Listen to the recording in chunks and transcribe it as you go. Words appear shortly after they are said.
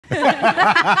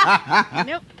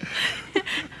Nope.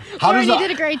 Lauren, you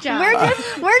did a great job.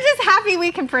 We're just happy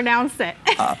we can pronounce it.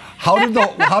 How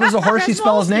does the horsey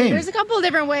spell his name? There's a couple of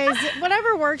different ways.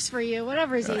 Whatever works for you.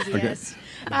 Whatever's easiest.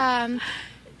 Okay.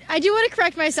 I do want to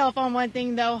correct myself on one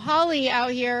thing, though. Holly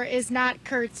out here is not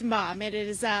Kurt's mom. It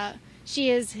is she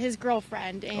is his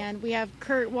girlfriend, and we have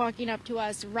Kurt walking up to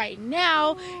us right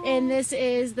now, and this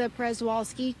is the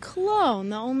Przewalski clone,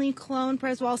 the only clone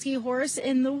Przewalski horse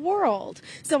in the world.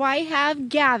 So I have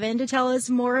Gavin to tell us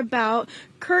more about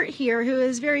Kurt here, who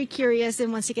is very curious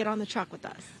and wants to get on the truck with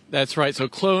us. That's right. So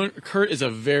Kurt is a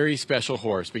very special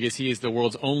horse because he is the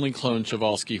world's only clone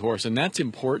Przewalski horse. And that's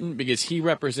important because he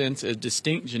represents a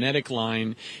distinct genetic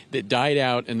line that died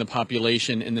out in the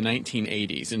population in the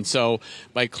 1980s. And so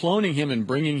by cloning him and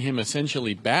bringing him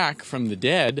essentially back from the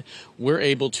dead, we're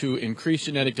able to increase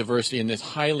genetic diversity in this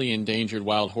highly endangered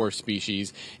wild horse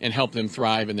species and help them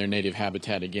thrive in their native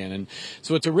habitat again. And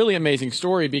so it's a really amazing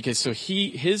story because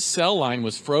his cell line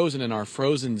was frozen in our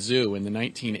frozen zoo in the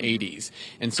 1980s.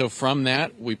 And so from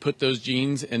that, we put those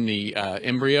genes in the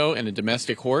embryo in a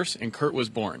domestic horse, and Kurt was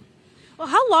born. Well,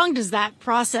 how long does that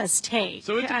process take?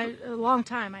 So a long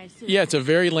time, I assume. Yeah, it's a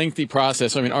very lengthy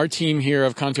process. I mean, our team here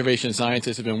of conservation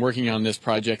scientists have been working on this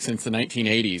project since the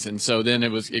 1980s, and so then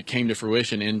it came to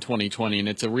fruition in 2020, and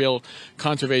it's a real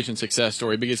conservation success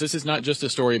story because this is not just a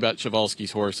story about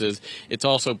Przewalski's horses. It's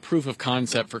also proof of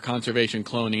concept for conservation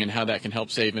cloning and how that can help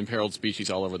save imperiled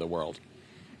species all over the world.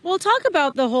 Well, talk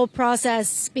about the whole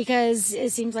process because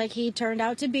it seems like he turned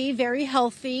out to be very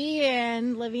healthy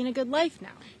and living a good life now.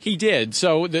 He did.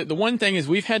 So the one thing is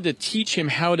we've had to teach him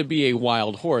how to be a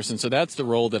wild horse, and so that's the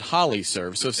role that Holly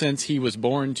serves. So since he was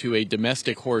born to a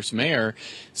domestic horse mare,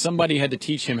 somebody had to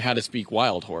teach him how to speak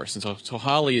wild horse. And so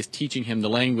Holly is teaching him the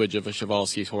language of a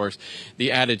Przewalski's horse,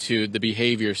 the attitude, the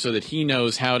behavior, so that he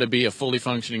knows how to be a fully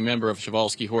functioning member of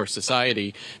Przewalski horse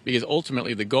society, because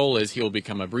ultimately the goal is he will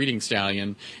become a breeding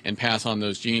stallion and pass on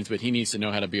those genes, but he needs to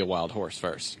know how to be a wild horse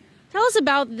first. Tell us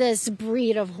about this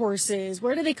breed of horses.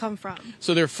 Where do they come from?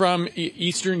 So they're from the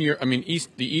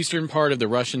eastern part of the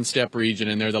Russian steppe region,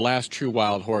 and they're the last true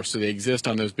wild horse. So they exist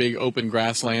on those big open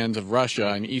grasslands of Russia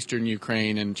and eastern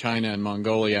Ukraine and China and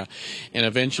Mongolia. And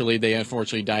eventually they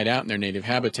unfortunately died out in their native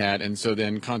habitat, and so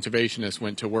then conservationists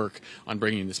went to work on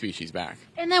bringing the species back.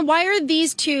 And then why are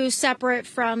these two separate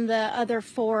from the other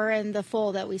four and the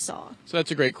foal that we saw? So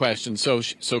that's a great question. So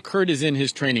Kurt is in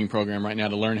his training program right now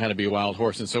to learn how to be a wild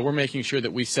horse, and so we're making sure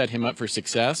that we set him up for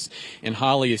success, and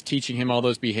Holly is teaching him all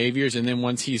those behaviors, and then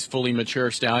once he's fully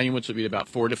mature stallion, which will be about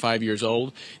 4 to 5 years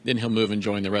old, then he'll move and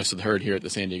join the rest of the herd here at the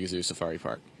San Diego Zoo Safari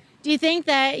Park. Do you think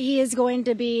that he is going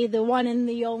to be the one and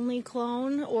the only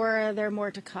clone, or are there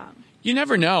more to come? You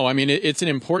never know. I mean, it's an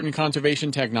important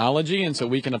conservation technology, and so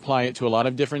we can apply it to a lot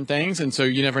of different things, and so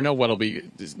you never know what will be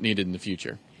needed in the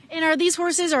future. And are these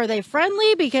horses, are they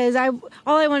friendly? Because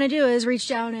all I want to do is reach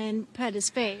down and pet his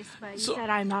face, but you said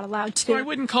I'm not allowed to. So I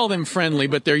wouldn't call them friendly,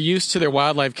 but they're used to their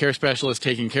wildlife care specialists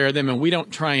taking care of them, and we don't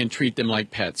try and treat them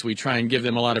like pets. We try and give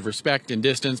them a lot of respect and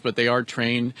distance, but they are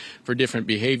trained for different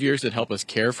behaviors that help us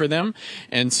care for them.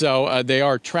 And so they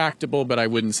are tractable, but I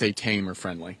wouldn't say tame or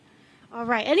friendly. All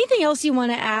right. Anything else you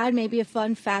want to add? Maybe a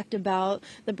fun fact about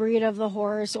the breed of the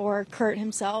horse or Kurt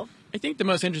himself? I think the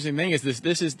most interesting thing is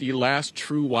this is the last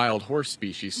true wild horse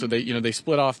species. So they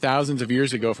split off thousands of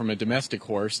years ago from a domestic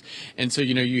horse. And so,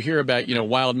 you hear about,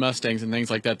 wild Mustangs and things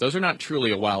like that. Those are not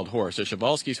truly a wild horse. So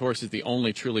Przewalski's horse is the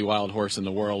only truly wild horse in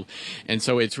the world. And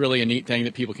so it's really a neat thing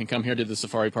that people can come here to the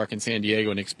Safari Park in San Diego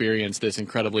and experience this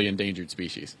incredibly endangered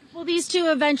species. Will these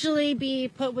two eventually be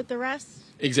put with the rest?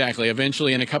 Exactly.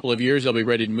 Eventually, in a couple of years, they'll be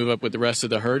ready to move up with the rest of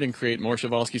the herd and create more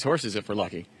Przewalski's horses if we're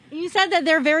lucky. You said that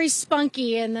they're very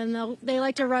spunky and then they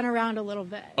like to run around a little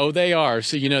bit. Oh, they are.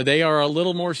 So, they are a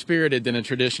little more spirited than a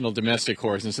traditional domestic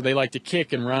horse. And so they like to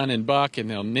kick and run and buck, and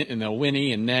they'll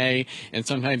whinny and neigh, and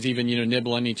sometimes even,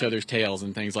 nibble on each other's tails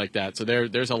and things like that. So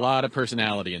there's a lot of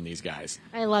personality in these guys.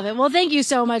 I love it. Well, thank you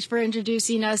so much for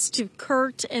introducing us to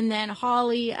Kurt and then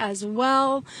Holly as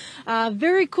well.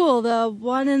 Very cool. The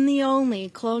one and the only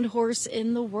cloned horse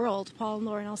in the world. Paul and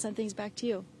Lauren, I'll send things back to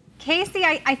you. Casey,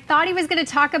 I thought he was going to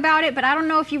talk about it, but I don't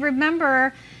know if you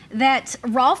remember that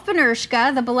Rolf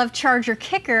Benershka, the beloved Charger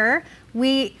kicker,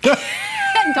 don't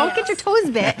get your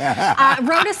toes bit,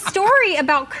 wrote a story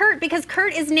about Kurt because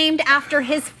Kurt is named after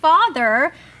his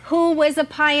father, who was a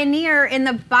pioneer in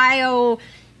the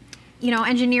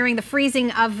engineering, the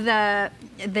freezing of the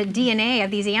DNA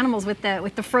of these animals with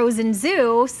the frozen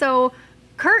zoo. So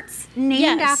Kurt's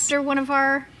named after one of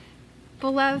our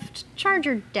beloved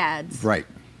Charger dads. Right.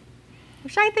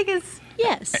 Which I think is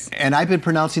Yes. And I've been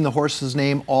pronouncing the horse's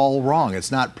name all wrong.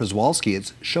 It's not Przewalski,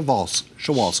 it's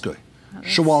Przewalski.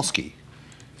 Przewalski.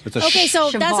 It's a Okay,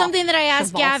 so that's Cheval- something that I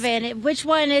asked Przewalski. Gavin. Which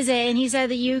one is it? And he said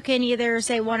that you can either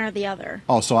say one or the other.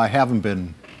 Oh, so I haven't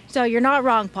been. So you're not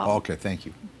wrong, Paul. Okay, thank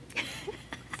you.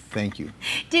 Thank you.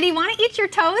 Did he want to eat your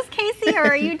toes, Casey, or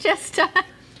are you just... No,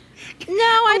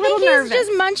 I little think he's nervous.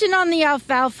 just munching on the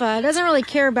alfalfa. Doesn't really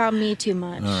care about me too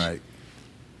much. All right.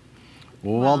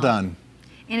 Well done.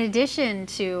 In addition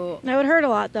to That would hurt a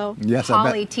lot, though. Yes, I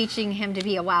Holly bet. teaching him to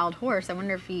be a wild horse, I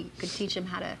wonder if he could teach him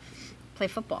how to play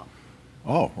football.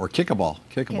 Oh, or kick a ball.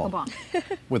 Kick a Kick a ball. ball.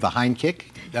 With a hind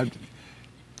kick?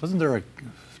 Wasn't there a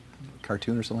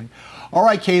cartoon or something? All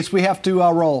right, Case, we have to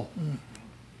roll.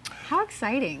 How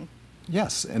exciting.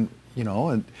 Yes, and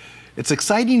and it's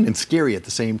exciting and scary at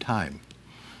the same time,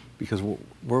 because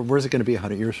where's it going to be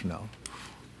 100 years from now?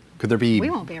 Could there be? We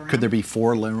won't be around. Could there be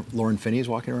 4 Lauren Finneys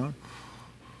walking around?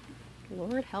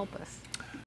 Lord help us.